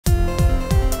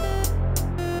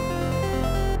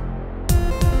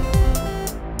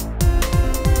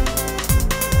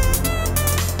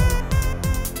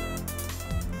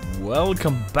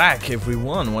welcome back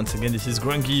everyone. Once again, this is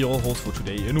Grungi, your host for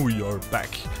today, and we are back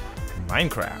in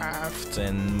Minecraft,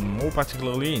 and more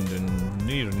particularly in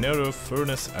the Nether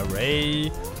Furnace array,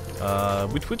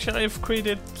 with which I have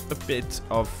created a bit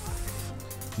of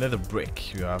nether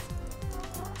brick. You have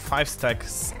 5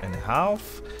 stacks and a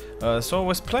half. So I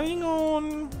was planning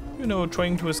on, you know,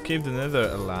 trying to escape the nether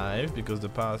alive, because the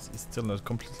path is still not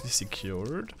completely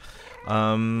secured.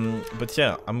 But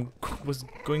yeah, was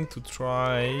going to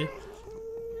try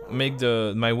make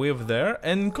my way over there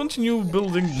and continue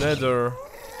building nether.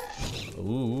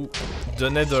 Ooh, the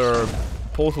nether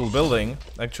portal building.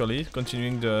 Actually,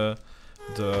 continuing the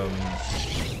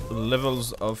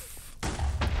levels of,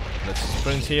 let's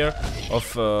sprint here,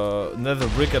 of nether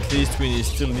brick. At least we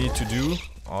still need to do.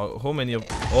 How many of?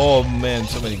 Oh man,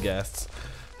 so many ghasts.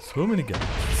 So many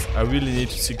ghasts. I really need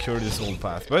to secure this whole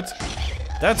path, but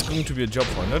that's going to be a job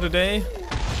for another day.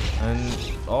 And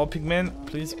oh, pigman,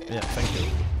 please. Yeah, thank you.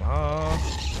 Yeah,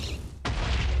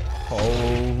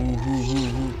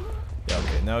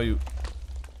 okay, now you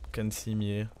can see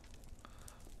me,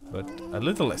 but a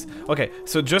little less. Okay,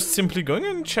 so just simply going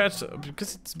in chat,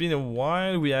 because it's been a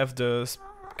while. We have the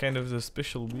kind of the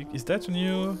special week. Is that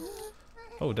new?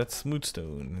 Oh, that's smooth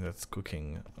stone. That's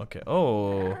cooking. Okay.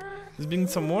 Oh, there's been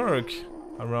some work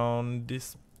around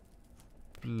this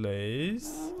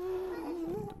place.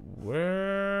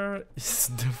 Where is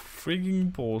the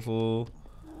frigging portal?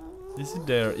 Is it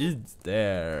there? It's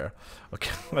there.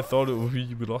 Okay, I thought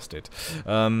we lost it.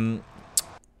 But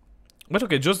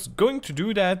okay, just going to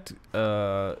do that.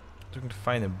 Going to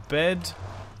find a bed.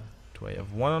 Do I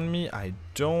have one on me? I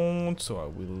don't, so I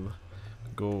will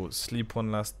go sleep one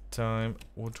last time.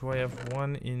 Or do I have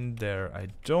one in there? I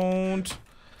don't.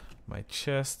 My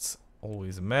chest's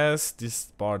always a mess.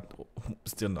 This part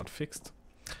still not fixed.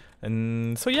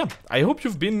 And so yeah, I hope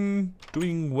you've been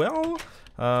doing well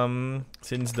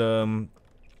since the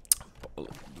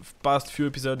past few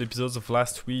episodes of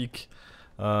last week.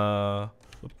 No,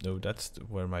 that's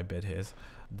where my bed is.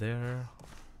 There.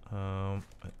 Oh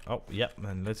yeah,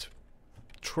 and let's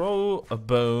throw a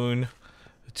bone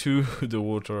to the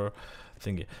water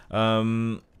thingy.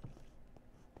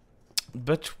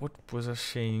 But what was I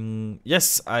saying?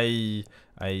 Yes, I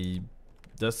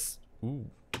just ooh.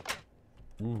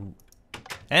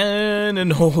 And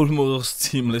an almost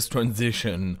seamless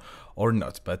transition, or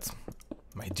not, but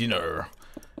my dinner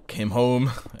came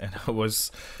home and I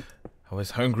was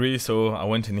hungry, so I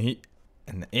went and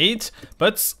ate.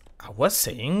 But I was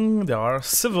saying there are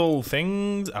several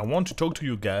things I want to talk to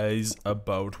you guys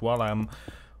about while I'm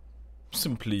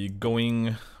simply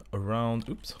going around.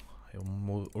 Oops, I'm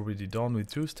already done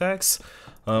with 2 stacks.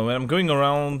 When I'm going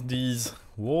around these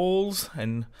walls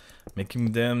and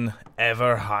making them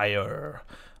ever higher.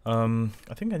 I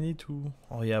think I need to.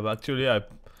 Oh yeah, but actually,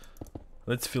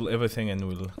 let's fill everything and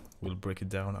we'll break it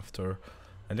down after,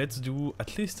 and let's do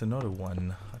at least another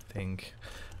one, I think.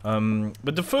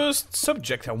 But the first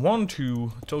subject I want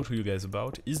to talk to you guys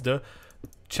about is the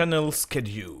channel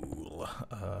schedule.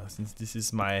 Since this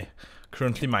is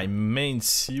currently my main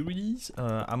series,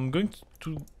 I'm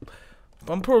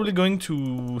probably going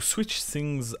to switch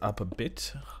things up a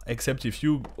bit, except if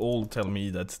you all tell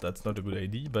me that's not a good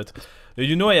idea. But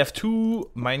you know, I have 2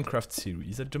 Minecraft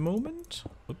series at the moment.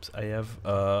 Oops, I have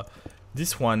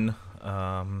this one,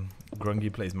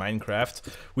 Grungi Plays Minecraft,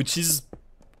 which is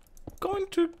going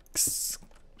to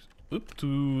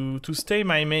stay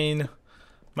my main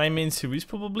series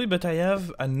probably. But I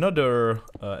have another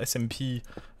SMP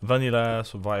Vanilla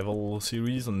Survival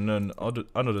series on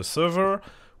another server,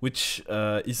 which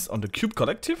is on the Cube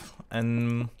Collective,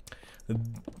 and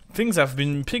things have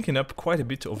been picking up quite a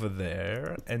bit over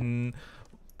there. And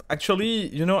actually,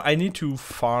 you know, I need to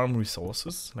farm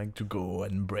resources, like to go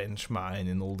and branch mine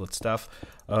and all that stuff.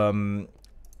 And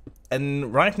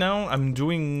right now I'm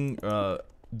doing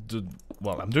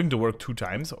I'm doing the work 2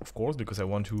 times, of course, because I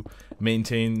want to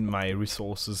maintain my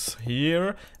resources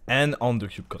here and on the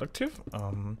Cube Collective.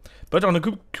 But on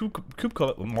the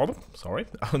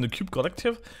on the Cube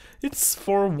Collective, it's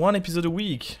for 1 episode a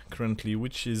week currently,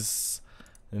 which is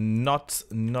not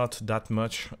that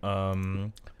much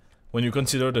when you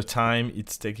consider the time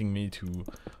it's taking me to,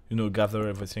 you know, gather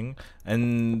everything.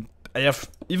 And I have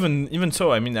even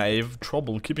so, I mean, I have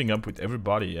trouble keeping up with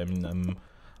everybody. I mean, I'm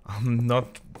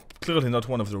clearly not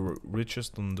one of the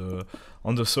richest on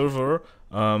the server.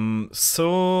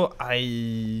 So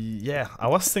I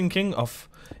was thinking of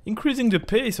increasing the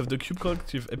pace of the Cube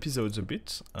Collective episodes a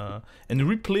bit, and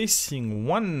replacing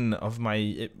one of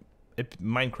my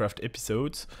Minecraft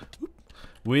episodes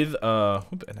with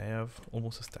and I have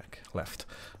almost a stack left,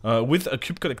 with a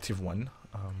Cube Collective one.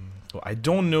 So I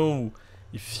don't know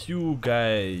if you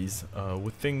guys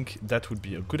would think that would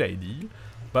be a good idea,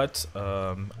 but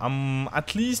I'm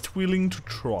at least willing to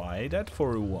try that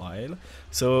for a while.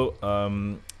 So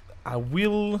I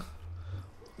will.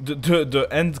 The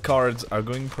end cards are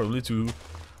going probably to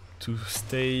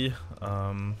stay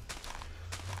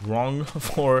wrong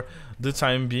for the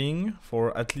time being,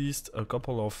 for at least a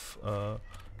couple of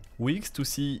weeks, to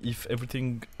see if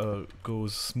everything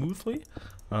goes smoothly.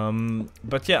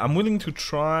 But yeah, I'm willing to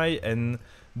try and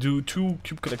do 2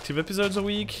 Cube Collective episodes a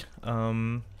week,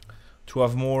 to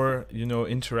have more, you know,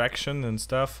 interaction and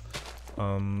stuff,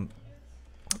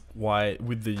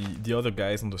 with the other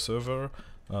guys on the server,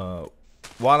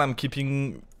 while I'm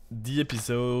keeping the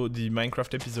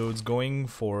Minecraft episodes going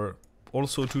for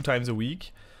also 2 times a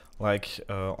week, like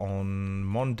on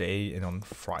Monday and on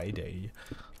Friday.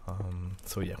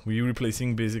 So yeah, we're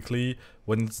replacing basically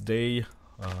Wednesday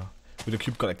with a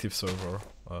Cube Collective server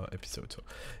episode. So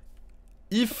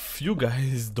if you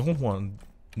guys don't want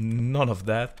none of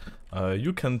that,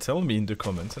 you can tell me in the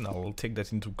comments and I'll take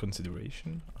that into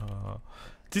consideration.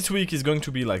 This week is going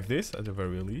to be like this at the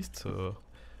very least, so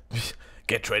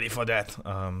get ready for that.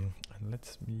 And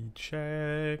let me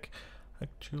check.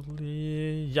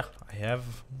 Actually, yeah, I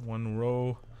have 1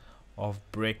 row of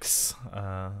bricks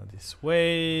this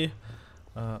way,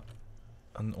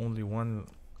 and only one.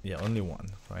 Yeah, only one,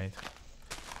 right?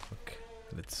 Okay,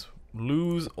 let's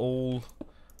lose all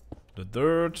the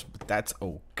dirt, but that's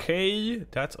okay.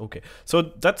 That's okay. So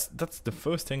that's the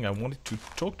first thing I wanted to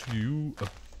talk to you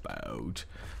about.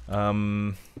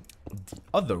 The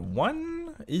other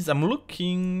one is I'm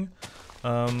looking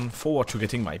forward to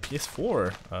getting my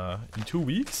PS4 in 2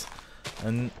 weeks,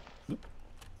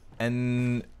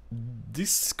 and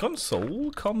this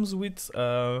console comes with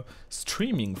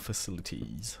streaming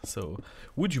facilities. So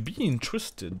would you be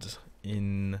interested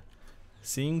in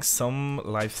seeing some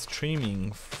live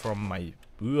streaming from my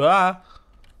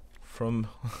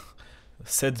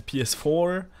said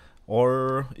PS4,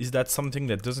 or is that something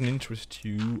that doesn't interest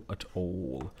you at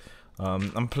all?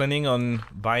 I'm planning on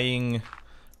buying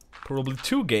probably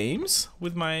 2 games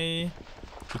with my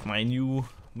new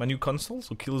console,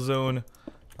 so Killzone,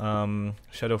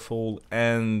 Shadowfall,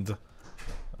 and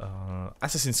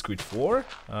Assassin's Creed 4.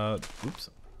 Oops,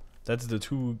 that's the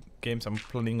 2 games I'm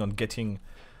planning on getting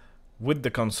with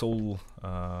the console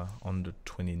on the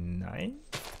 29th.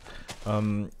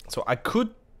 So I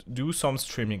could do some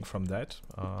streaming from that.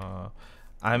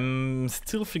 I'm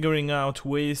still figuring out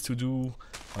ways to do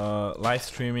live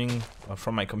streaming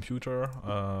from my computer.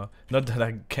 Not that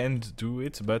I can't do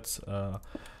it, but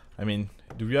I mean,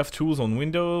 do you have tools on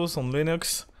Windows, on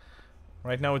Linux?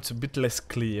 Right now it's a bit less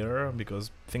clear because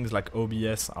things like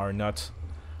OBS are not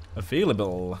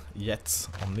available yet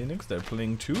on Linux. They're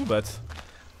playing too, but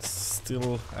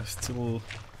I've still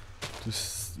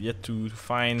yet to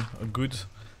find a good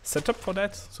setup for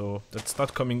that. So that's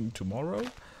not coming tomorrow.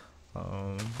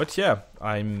 But yeah,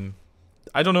 I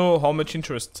don't know how much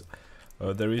interest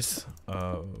there is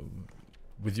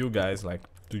with you guys. Like,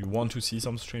 do you want to see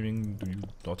some streaming? Do you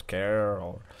not care?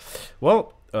 Or,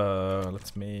 well,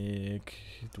 let's make.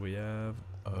 Do we have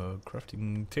a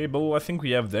crafting table? I think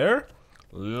we have there.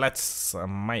 Let's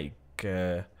make.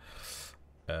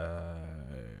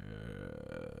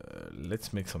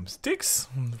 Let's make some sticks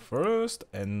first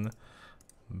and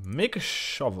make a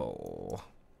shovel.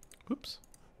 Oops,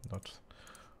 not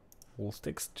all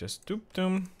sticks, just doop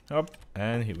them up,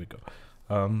 and here we go.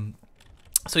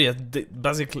 So yeah,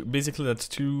 basically that's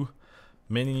too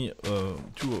many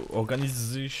two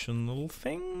organizational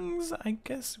things, I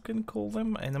guess you can call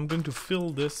them, and I'm going to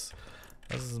fill this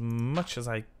as much as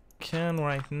I can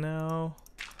right now.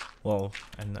 Well,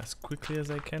 and as quickly as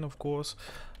I can, of course.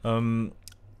 And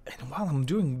while I'm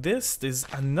doing this, there's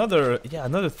another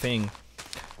thing.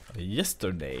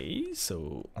 Yesterday,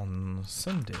 so on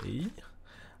Sunday,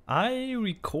 I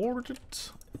recorded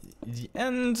the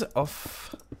end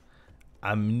of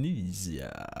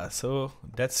Amnesia. So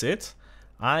that's it.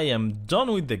 I am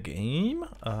done with the game.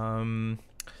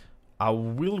 I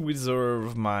will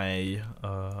reserve my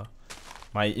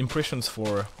my impressions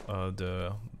for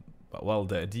the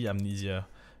Amnesia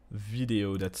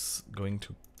video that's going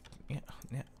to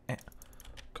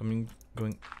going.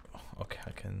 Okay,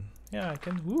 I can. Yeah, I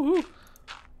can. Woohoo!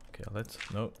 Okay, let's.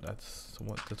 No, that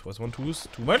was one too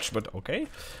much, but okay.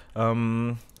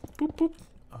 Boop boop.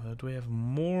 Do I have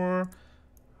more?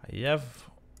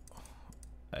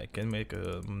 I can make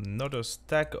another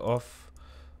stack of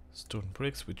stone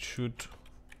bricks, which should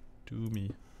do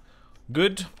me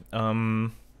good.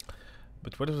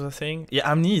 But what was I saying? Yeah,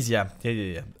 Amnesia.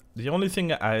 Yeah. the only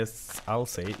thing I'll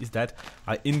say is that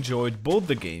I enjoyed both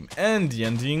the game and the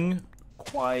ending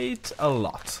quite a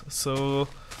lot. So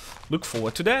look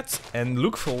forward to that, and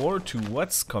look forward to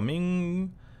what's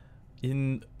coming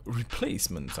in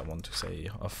replacement, I want to say,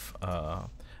 of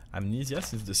Amnesia,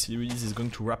 since the series is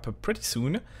going to wrap up pretty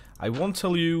soon. I won't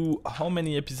tell you how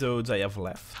many episodes I have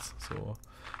left, so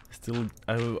still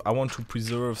I want to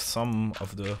preserve some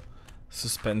of the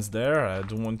suspense there. I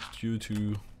don't want you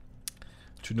to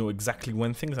know exactly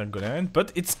when things are gonna end,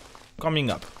 but it's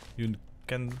coming up. You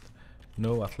can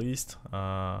know at least,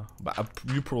 but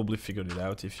you probably figured it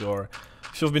out if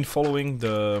you've been following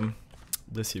the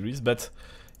series. But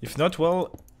if not,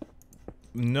 well,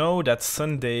 know that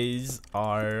Sundays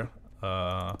are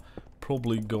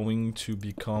probably going to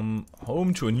become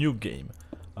home to a new game.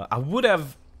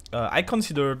 I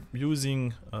considered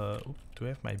using. Do I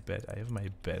have my bed? I have my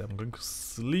bed. I'm going to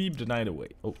sleep the night away.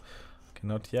 Oh, okay,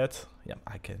 not yet. Yeah,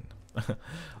 I can.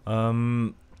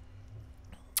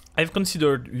 I've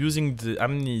considered using the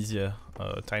Amnesia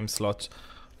time slot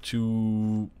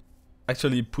to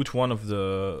actually put one of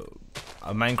the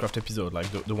Minecraft episode, like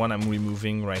the one I'm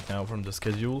removing right now from the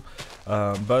schedule.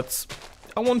 But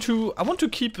I want to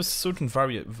keep a certain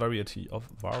variety of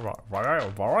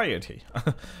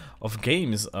of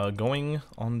games going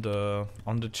on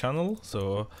the channel.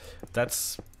 So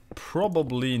that's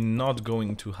probably not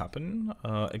going to happen,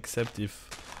 except if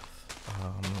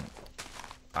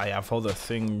I have other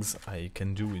things I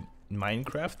can do in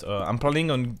Minecraft. I'm planning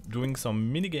on doing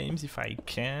some mini games if I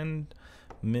can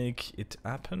make it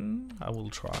happen. I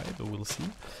will try, but we'll see.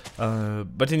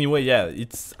 But anyway, yeah,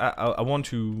 it's I want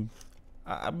to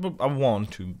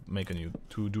make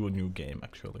do a new game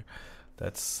actually.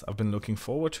 I've been looking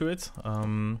forward to it.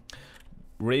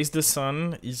 Raise the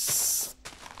Sun is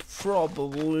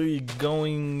probably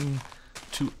going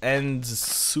to end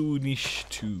soonish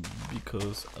too,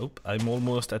 because I'm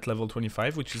almost at level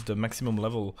 25, which is the maximum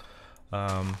level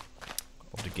of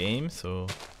the game. So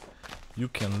you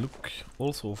can look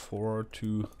also forward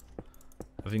to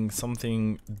having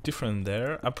something different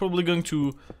there. I'm probably going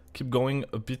to keep going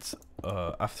a bit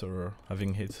after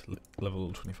having hit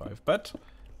level 25, but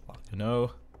well, you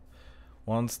know,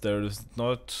 once there's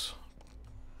not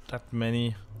that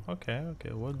many. Okay,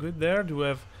 well, good there. Do we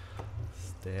have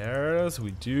stairs?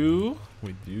 We do.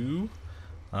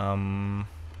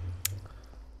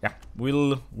 Yeah,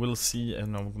 we'll see,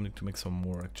 and I'm going to make some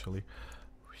more actually.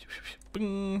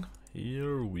 Bing.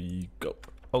 Here we go.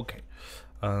 Okay,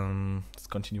 let's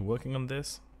continue working on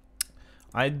this.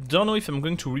 I don't know if I'm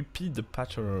going to repeat the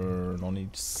pattern on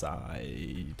each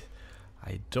side.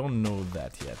 I don't know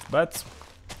that yet, but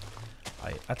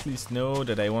I at least know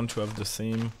that I want to have the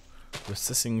same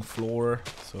recessing floor,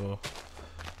 so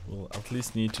we'll at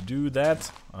least need to do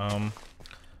that.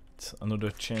 It's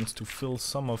another chance to fill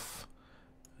some of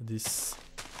this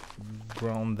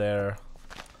ground there,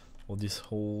 or these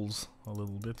holes a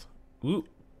little bit. Ooh.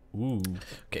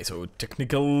 Okay, so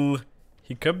technical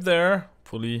hiccup there.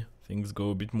 Hopefully things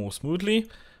go a bit more smoothly.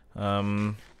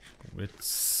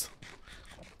 Let's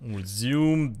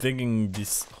resume digging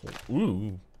this hole.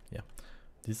 Ooh, yeah.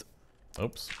 This.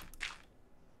 Oops.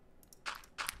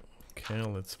 Okay,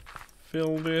 let's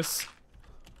fill this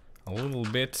a little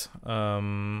bit.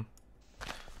 And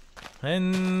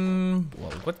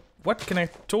well, what can I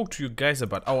talk to you guys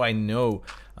about? Oh, I know.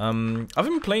 I've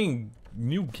been playing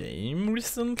new game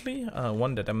recently.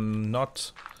 One that I'm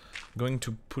not going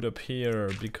to put up here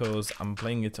because I'm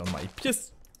playing it on my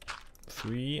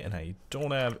PS3 and I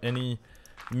don't have any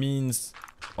means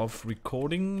of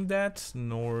recording that,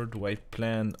 nor do I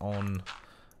plan on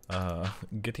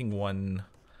getting one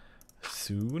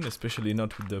soon, especially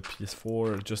not with the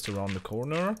PS4 just around the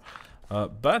corner.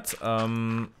 But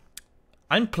I'm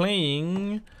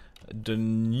playing the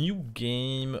new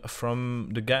game from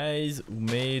the guys who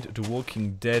made the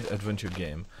Walking Dead adventure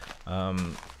game.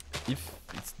 If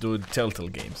it's the Telltale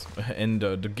games, and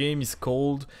the game is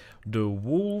called The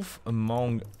Wolf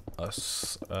Among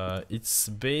Us. It's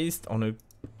based on a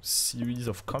series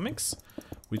of comics,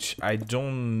 which I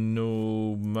don't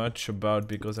know much about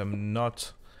because I'm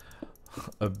not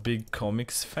a big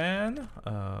comics fan.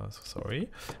 So sorry,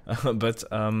 but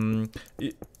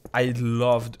I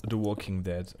loved The Walking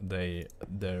Dead.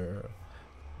 They're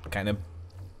kind of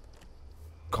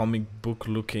comic book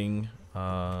looking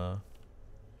kind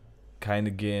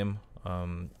of game.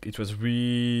 It was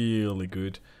really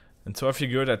good, and so I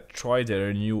figured I'd try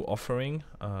their new offering.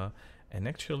 And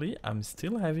actually, I'm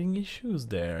still having issues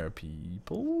there,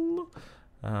 people.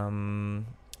 I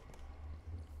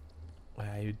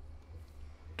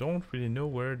don't really know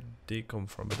where they come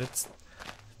from, but it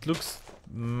looks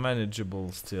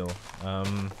manageable still.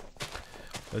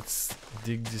 Let's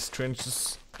dig these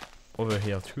trenches over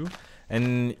here too,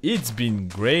 and it's been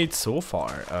great so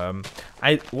far.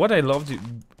 What I loved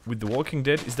with The Walking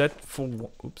Dead is that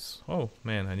oops, oh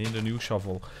man, I need a new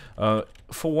shovel.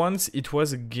 For once, it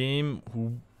was a game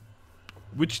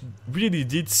which really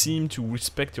did seem to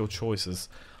respect your choices.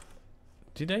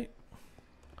 Did I?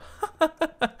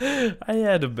 I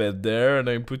had a bed there and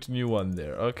I put a new one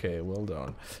there. Okay, well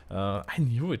done. I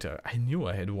knew it. I knew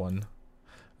I had one.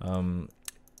 In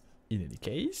any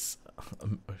case, a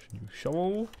new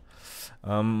shovel.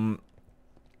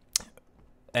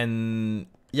 And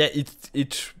yeah,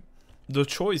 the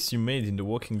choice you made in The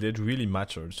Walking Dead really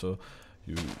mattered. So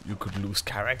you could lose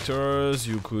characters.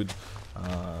 You could.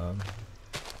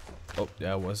 Oh,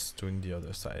 yeah, I was doing the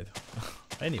other side.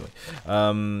 Anyway,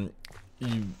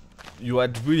 you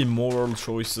had really moral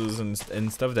choices and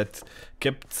stuff that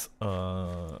kept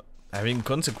having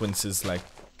consequences, like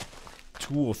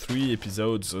 2 or 3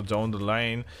 episodes down the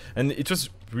line, and it was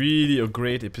really a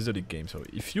great episodic game. So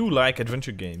if you like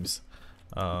adventure games,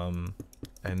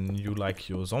 and you like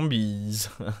your zombies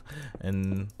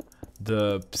and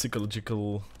the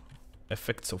psychological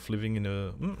effects of living in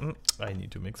a I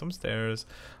need to make some stairs,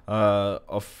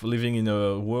 of living in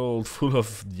a world full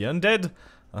of the undead,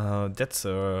 that's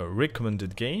a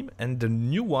recommended game. And the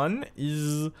new one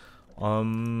is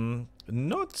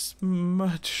not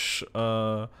much,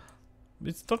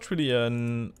 it's not really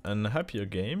an happier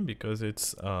game, because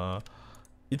it's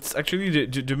actually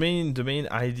the main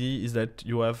idea is that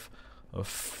you have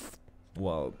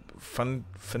well,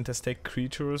 fantastic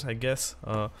creatures, I guess.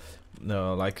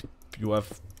 Like you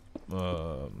have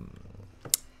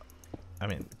I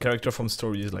mean, character from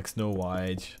stories like Snow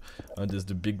White. There's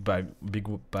the big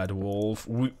bad wolf,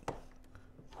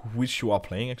 which you are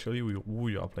playing, actually, who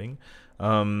you are playing.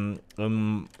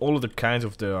 All of the kinds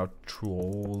of, there are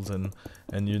trolls and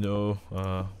you know,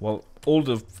 well,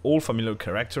 all familiar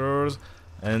characters,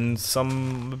 and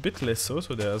some a bit less so.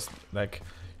 So there's like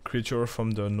creature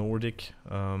from the Nordic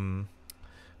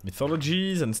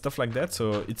mythologies and stuff like that.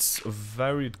 So it's a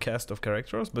varied cast of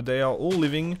characters, but they are all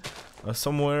living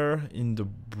somewhere in the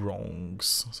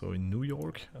Bronx, so in New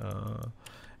York,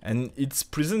 and it's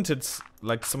presented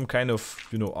like some kind of,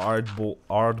 you know,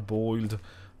 hard-boiled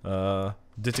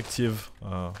detective.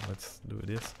 Let's do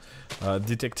this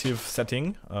detective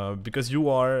setting, because you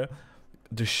are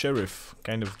the sheriff,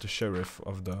 kind of the sheriff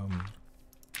of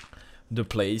the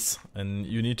place, and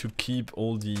you need to keep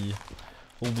all the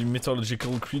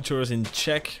mythological creatures in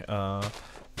check.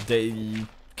 They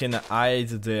can hide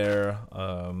their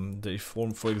they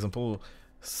form, for example,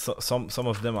 some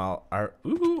of them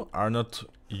are not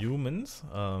humans.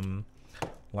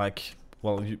 Like,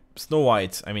 well, Snow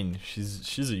White, I mean,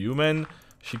 she's a human.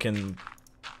 She can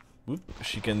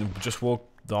just walk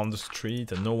down the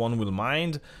street and no one will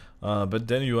mind. But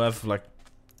then you have like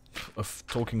a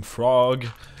talking frog,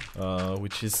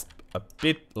 which is a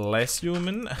bit less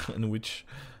human,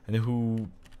 and who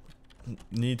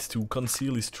needs to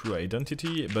conceal his true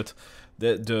identity. But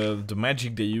the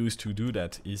magic they use to do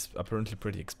that is apparently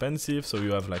pretty expensive. So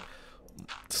you have like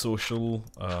social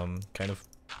kind of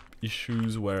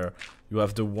issues where you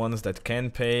have the ones that can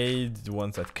pay, the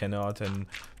ones that cannot, and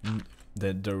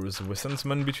that there is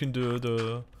resentment between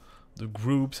the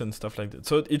groups and stuff like that.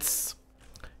 So it's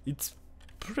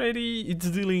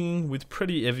dealing with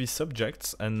pretty heavy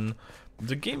subjects, and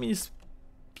the game is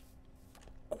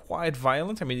quite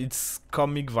violent. I mean, it's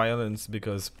comic violence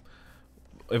because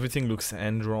everything looks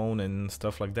hand-drawn and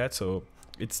stuff like that, so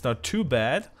it's not too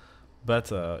bad,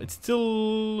 but it's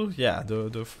still, yeah,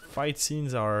 the fight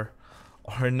scenes are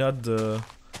not the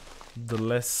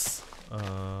less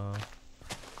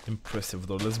impressive,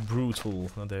 though less brutal.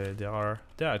 They are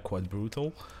quite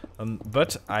brutal,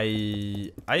 but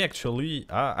I actually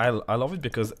I love it,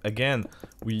 because again,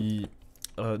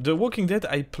 The Walking Dead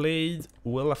I played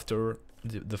well after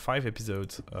the 5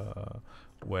 episodes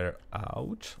were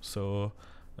out, so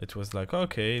it was like,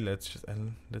 okay, let's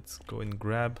go and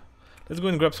grab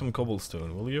some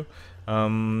cobblestone, will you?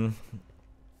 Do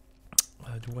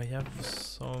I have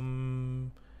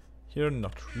some here?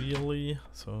 Not really.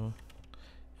 So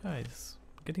yeah, it's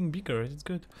getting bigger. It's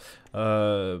good.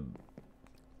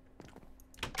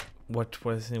 What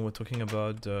was I saying? We're talking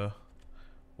about the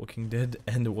Walking Dead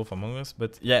and The Wolf Among Us,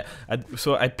 but yeah.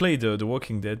 So I played the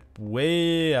Walking Dead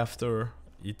way after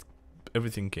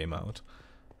everything came out.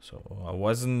 So I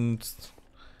wasn't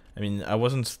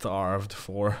starved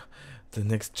for the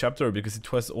next chapter, because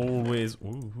it was always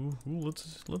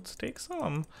let's take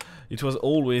some. It was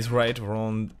always right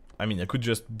around I mean, I could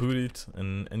just boot it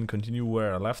and continue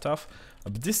where I left off.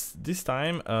 But this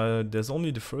time, there's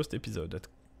only the first episode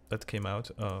that came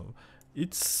out.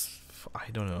 It's,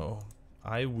 I don't know,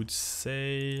 I would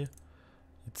say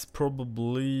it's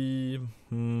probably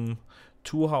 2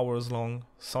 hours long,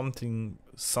 something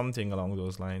along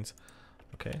those lines.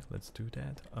 Okay, let's do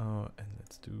that, and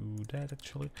let's do that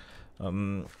actually.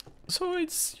 So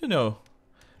it's, you know,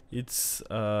 it's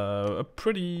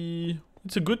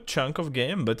it's a good chunk of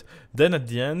game, but then at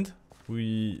the end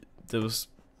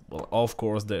well, of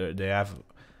course they have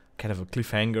kind of a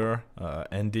cliffhanger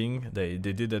ending. They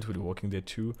did that with The Walking Dead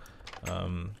 2,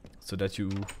 so that you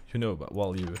know, but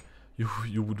well,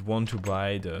 you would want to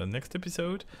buy the next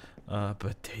episode,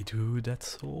 but they do that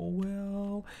so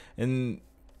well. And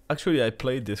actually, I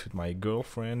played this with my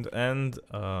girlfriend and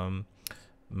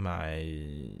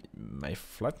my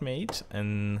flatmate,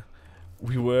 and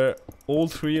we were all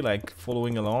three like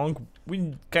following along.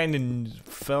 We kind of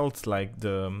felt like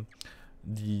the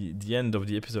end of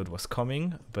the episode was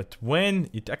coming, but when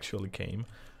it actually came,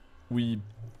 we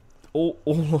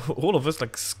all of us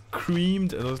like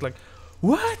screamed, and I was like,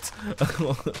 "What?"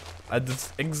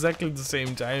 at exactly the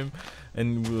same time,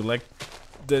 and we were like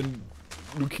then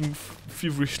looking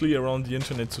feverishly around the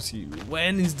internet to see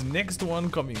when is the next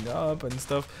one coming up and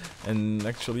stuff. And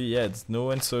actually, yeah, there's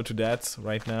no answer to that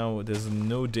right now. There's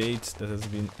no date that has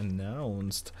been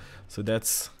announced, so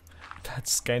that's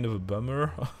kind of a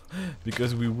bummer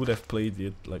because we would have played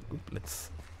it like, let's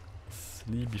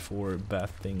sleep before bad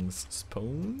things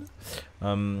spawn,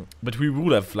 but we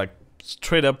would have like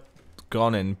straight up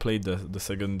gone and played the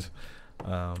second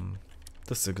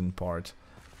part.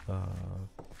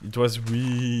 It was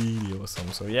really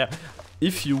awesome. So yeah,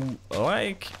 if you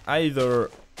like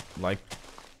either like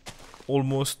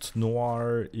almost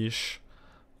noir-ish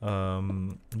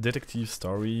detective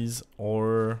stories,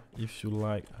 or if you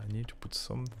like, I need to put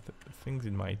some things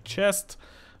in my chest.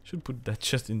 Should put that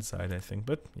chest inside, I think.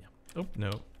 But yeah. Oh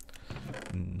no,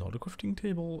 not a crafting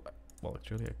table. Well,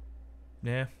 actually,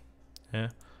 yeah.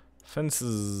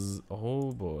 Fences.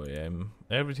 Oh boy,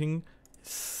 everything is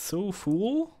so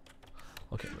full.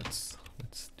 Okay, let's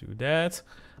do that.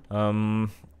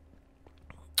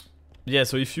 Yeah,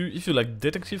 so if you like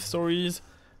detective stories,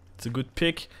 it's a good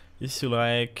pick. If you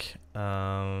like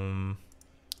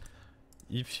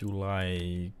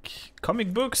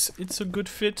comic books, it's a good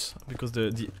fit because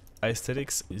the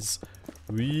aesthetics is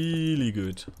really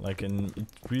good. Like, and it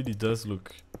really does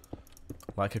look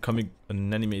like an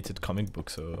animated comic book.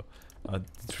 So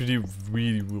it's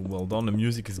really well done. The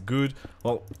music is good.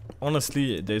 Well,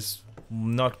 honestly, there's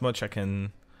not much I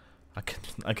can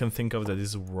think of that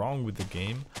is wrong with the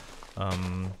game.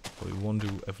 We won't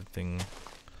do everything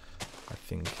I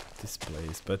think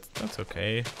displays, but that's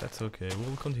okay.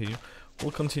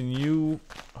 We'll continue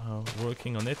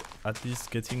working on it, at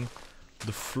least getting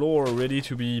the floor ready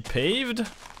to be paved,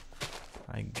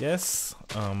 I guess.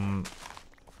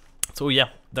 So yeah,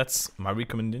 that's my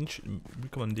recommendation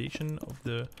of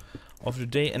the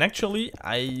day. And actually,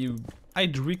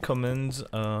 I'd recommend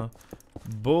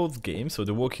both games, so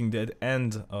The Walking Dead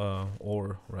and The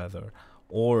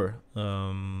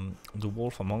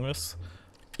Wolf Among Us,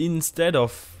 instead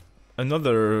of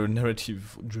another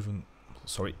narrative-driven.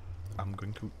 Sorry, I'm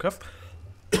going to cough.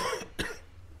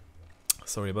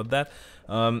 Sorry about that.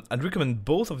 I'd recommend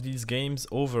both of these games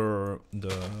over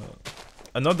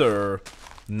another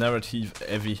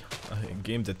narrative-heavy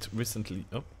game that recently.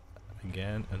 Oh,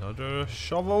 again another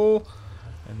shovel.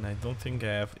 And I don't think I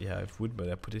have. Yeah, I have wood, but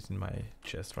I put it in my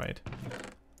chest, right?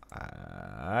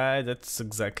 That's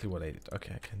exactly what I did.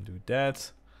 Okay, I can do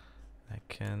that. I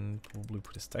can probably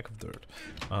put a stack of dirt.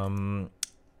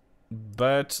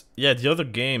 But yeah, the other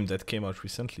game that came out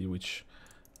recently, which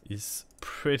is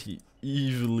pretty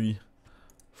evilly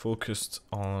focused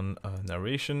on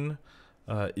narration,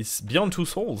 is Beyond Two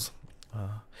Souls.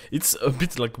 It's a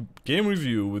bit like game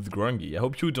review with Grungi. I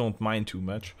hope you don't mind too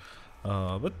much.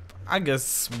 But I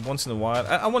guess once in a while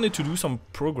I wanted to do some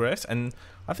progress, and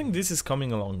I think this is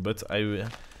coming along. But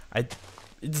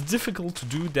it's difficult to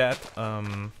do that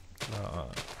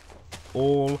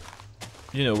all,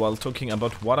 you know, while talking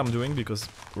about what I'm doing, because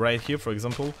right here, for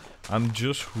example, I'm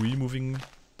just removing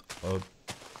a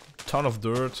ton of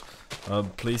dirt,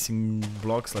 placing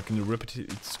blocks like in the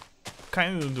repetitive. It's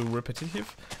kind of the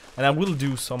repetitive, and I will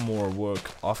do some more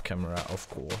work off camera, of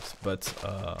course. But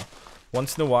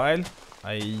once in a while,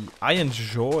 I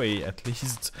enjoy at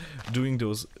least doing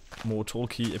those more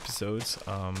talky episodes,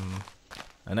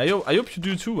 and I hope you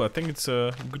do too. I think it's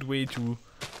a good way to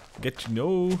get to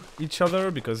know each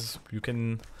other, because you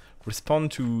can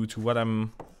respond to what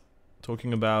I'm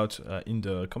talking about in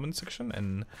the comment section,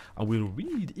 and I will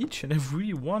read each and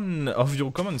every one of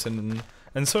your comments, and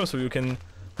so we can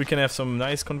have some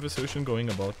nice conversation going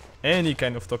about any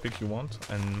kind of topic you want.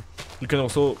 And you can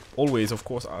also always, of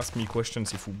course, ask me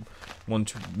questions if you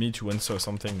want me to answer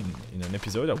something in an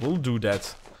episode. I will do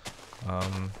that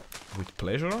with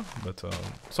pleasure. But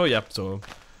so yeah, so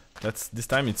that's this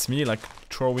time it's me like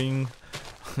throwing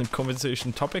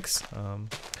conversation topics.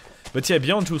 But yeah,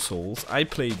 Beyond Two Souls, I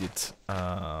played it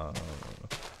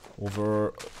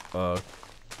over a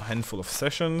handful of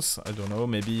sessions. I don't know,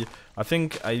 maybe I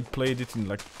think I played it in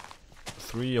like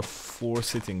 3 or 4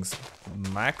 sittings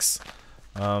max.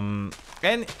 And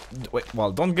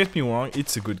well, don't get me wrong,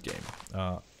 it's a good game.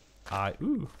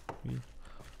 We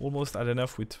almost had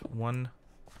enough with one.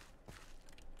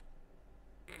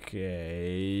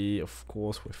 Okay, of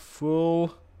course we're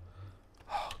full.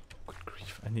 Oh, good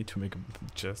grief! I need to make a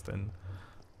chest and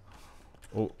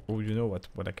oh, you know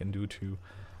what I can do too.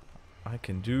 I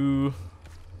can do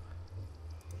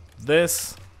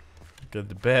this. Get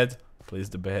the bed, place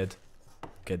the bed,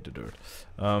 get the dirt.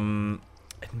 And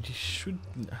we should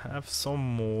have some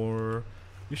more.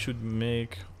 We should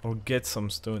make or get some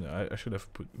stone. I should have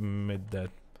made that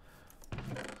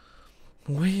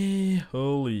way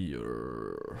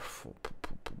earlier.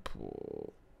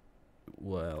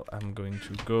 Well, I'm going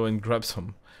to go and grab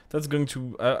some. That's going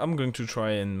to. I'm going to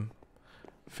try and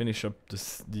finish up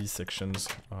these sections,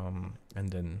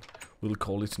 and then we'll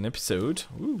call it an episode.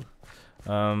 Ooh.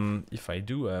 If I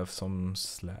do have some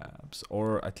slabs,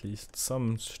 or at least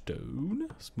some stone,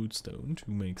 smooth stone, to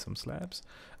make some slabs.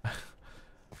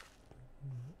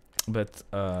 But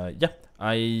yeah,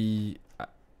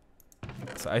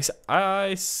 so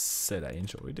I said I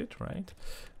enjoyed it, right?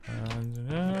 And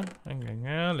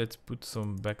let's put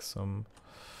some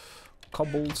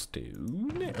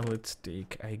cobblestone. Let's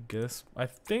take, I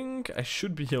think I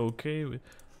should be okay with,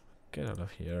 get out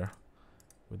of here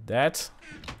with that,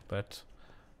 but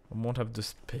I won't have the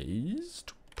space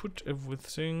to put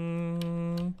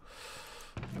everything.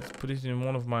 Let's put it in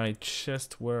one of my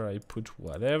chests where I put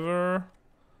whatever.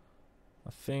 I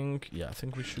think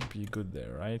we should be good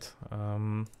there, right?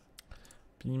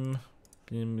 Beam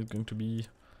is going to be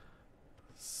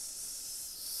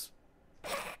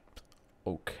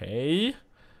okay.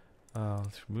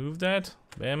 Let's remove that.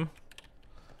 Bam.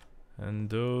 And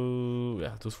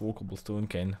those 4 cobblestone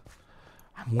can.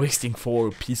 I'm wasting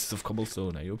 4 pieces of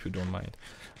cobblestone. I hope you don't mind.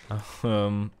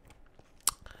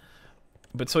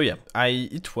 But so yeah,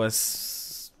 it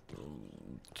was.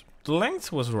 The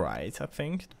length was right, I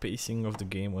think. The pacing of the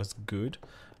game was good.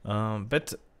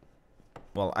 But,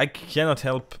 well, I cannot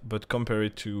help but compare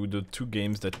it to the 2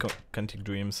 games that Quantic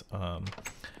Dreams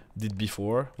did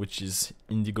before, which is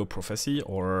Indigo Prophecy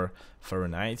or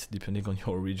Fahrenheit, depending on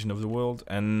your region of the world,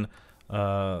 and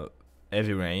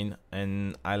Heavy Rain.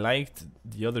 And I liked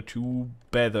the other 2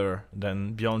 better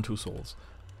than Beyond Two Souls.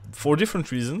 For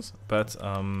different reasons, but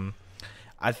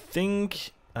I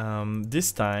think...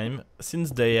 this time,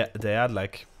 since they had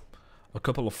like a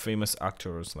couple of famous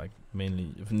actors, like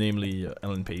namely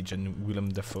Ellen Page and Willem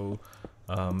Dafoe,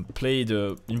 played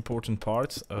important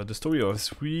parts. The story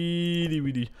was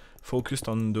really focused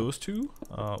on those 2.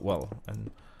 Well,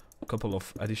 and a couple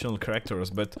of additional characters,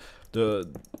 but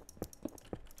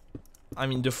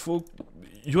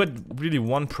you had really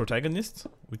one protagonist,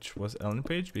 which was Ellen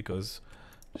Page, because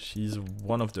she's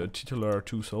one of the titular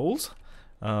 2 souls.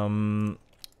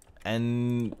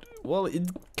 And, well, it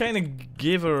kind of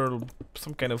gave her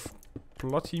some kind of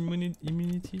plot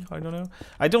immunity, I don't know.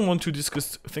 I don't want to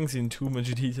discuss things in too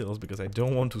much details because I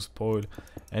don't want to spoil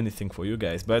anything for you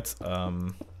guys. But,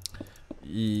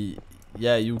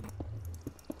 yeah,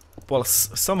 well,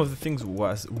 some of the things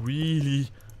was really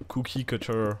cookie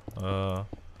cutter, well,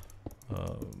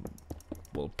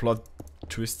 plot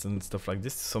twists and stuff like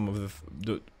this. Some of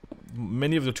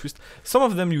many of the twists, some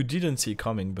of them you didn't see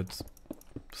coming, but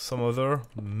some other,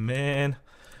 man.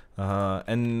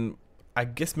 And I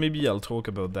guess maybe I'll talk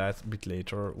about that a bit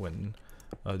later when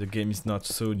the game is not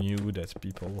so new that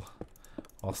people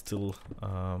are still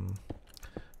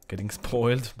getting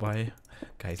spoiled by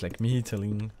guys like me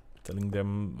telling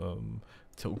them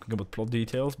talking about plot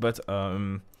details. But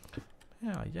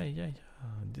yeah,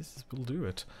 this will do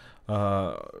it.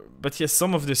 But yes,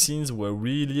 some of the scenes were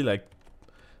really like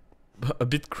a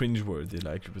bit cringeworthy,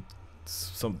 like, but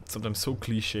sometimes so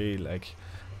cliche, like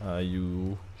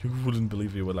you wouldn't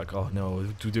believe. You were like, oh no,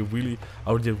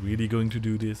 are they really going to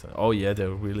do this? Oh yeah,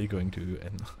 they're really going to.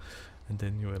 And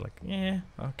then you were like, yeah,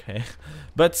 okay.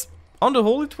 But on the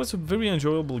whole, it was a very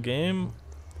enjoyable game.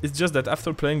 It's just that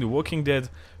after playing The Walking Dead,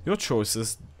 your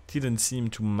choices didn't seem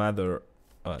to matter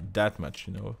that much,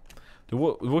 you know. The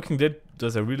Walking Dead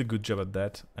does a really good job at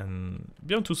that, and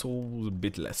Beyond Two Souls a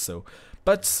bit less so.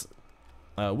 But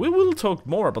we will talk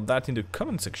more about that in the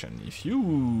comment section if you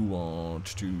want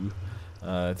to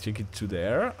take it to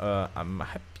there. I'm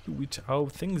happy with how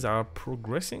things are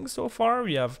progressing so far.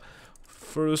 We have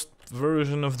first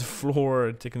version of the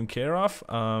floor taken care of.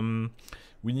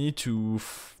 We need to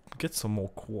get some more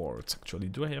quartz. Actually,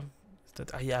 do I have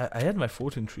that? Yeah, I had my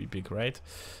fortune tree pick, right?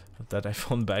 That I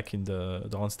found back in the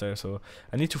downstairs. So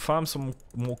I need to farm some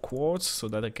more quartz so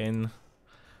that I can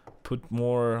put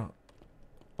more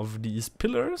of these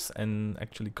pillars and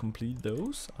actually complete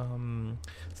those. So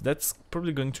that's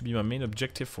probably going to be my main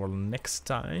objective for next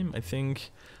time. I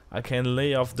think I can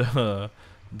lay off the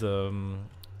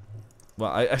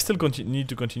well, I still need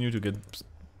to continue to get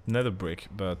nether brick,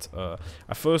 but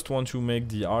I first want to make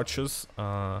the arches,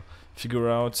 figure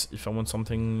out if I want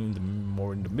something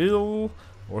more in the middle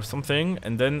or something,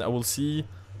 and then I will see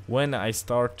when I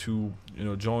start to, you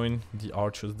know, join the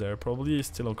arches there. Probably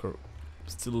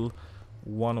still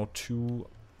one or two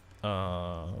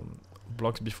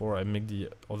blocks before I make the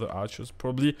other arches.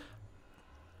 Probably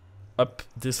up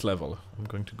this level I'm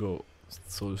going to go.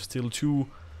 So still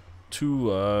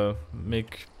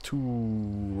make 2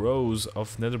 rows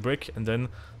of nether brick, and then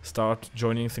start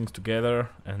joining things together.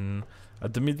 And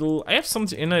at the middle, I have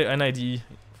something an idea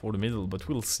for the middle, but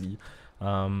we'll see.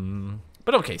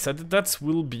 But okay, so that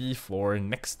will be for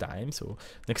next time. So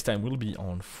next time will be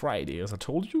on Friday, as I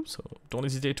told you. So don't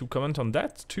hesitate to comment on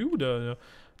that too. The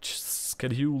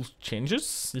schedule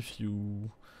changes if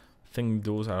you think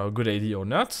those are a good idea or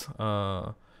not.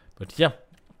 But yeah.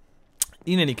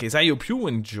 In any case, I hope you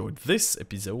enjoyed this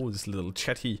episode, this little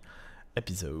chatty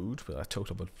episode where I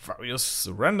talked about various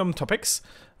random topics.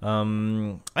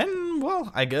 And,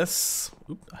 well, I guess...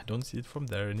 Oop, I don't see it from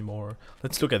there anymore.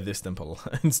 Let's look at this temple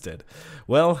instead.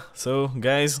 Well, so,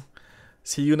 guys,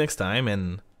 see you next time,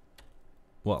 and...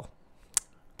 Well,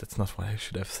 that's not what I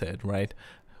should have said, right?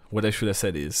 What I should have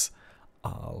said is,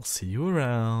 I'll see you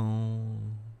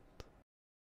around.